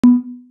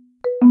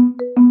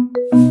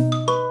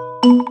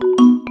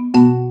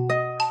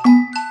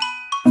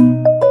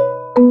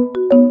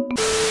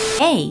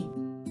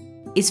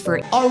is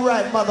for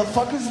Alright,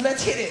 motherfuckers,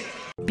 let's hit it.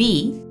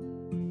 B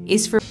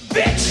is for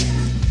Bitch!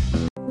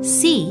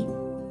 C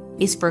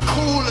is for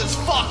Cool as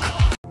fuck.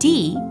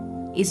 D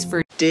is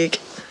for Dick.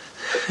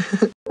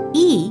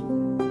 E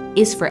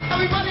is for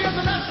Everybody on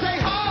the left say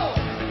ho!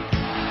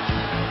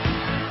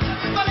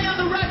 Everybody on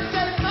the right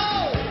say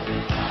no!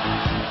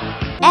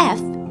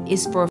 F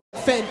is for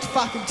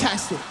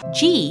Fan-fucking-tastic.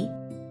 G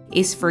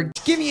is for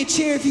Give me a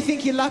cheer if you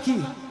think you're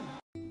lucky.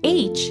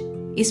 H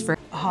is for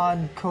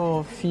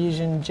Hardcore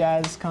fusion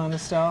jazz kind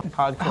of stuff.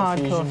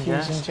 Hardcore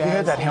fusion jazz. jazz. You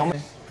heard that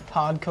helmet?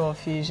 Hardcore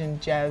fusion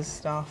jazz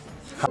stuff.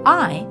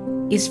 I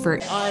is for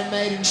Iron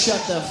Maiden,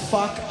 shut the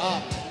fuck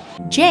up.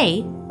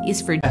 J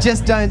is for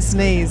Just don't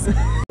sneeze.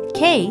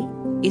 K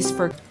is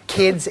for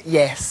Kids,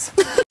 yes.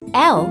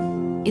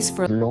 L is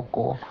for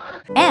Loco.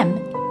 M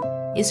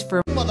is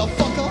for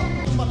Motherfucker,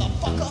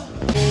 motherfucker,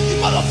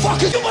 you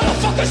motherfuckers, you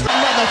motherfuckers,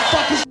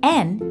 motherfuckers.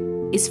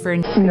 N is for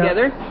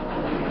Together?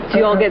 Do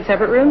you all get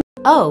separate rooms?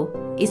 O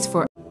is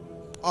for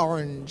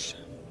Orange.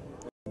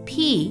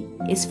 P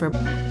is for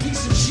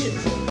Piece of shit.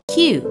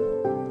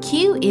 Q.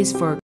 Q is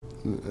for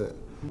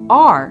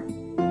R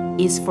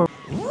is for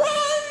Run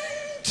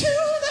to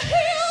the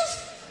hills.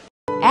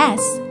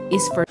 S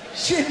is for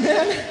Shit,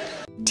 man.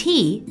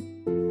 T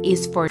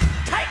is for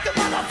Take the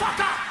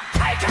motherfucker.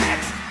 Take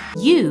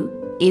it.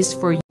 U is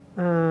for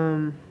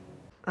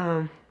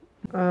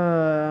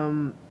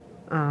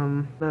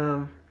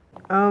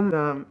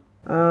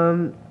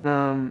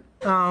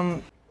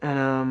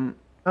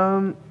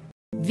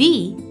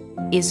V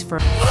is for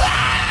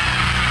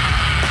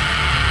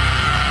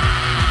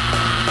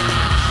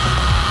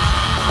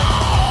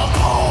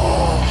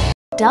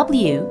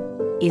W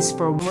is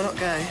for We're not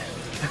gay.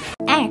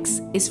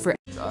 X is for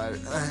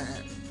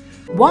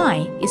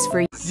Y is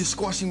for You're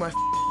squashing my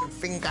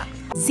finger.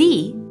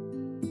 Z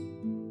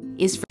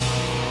is for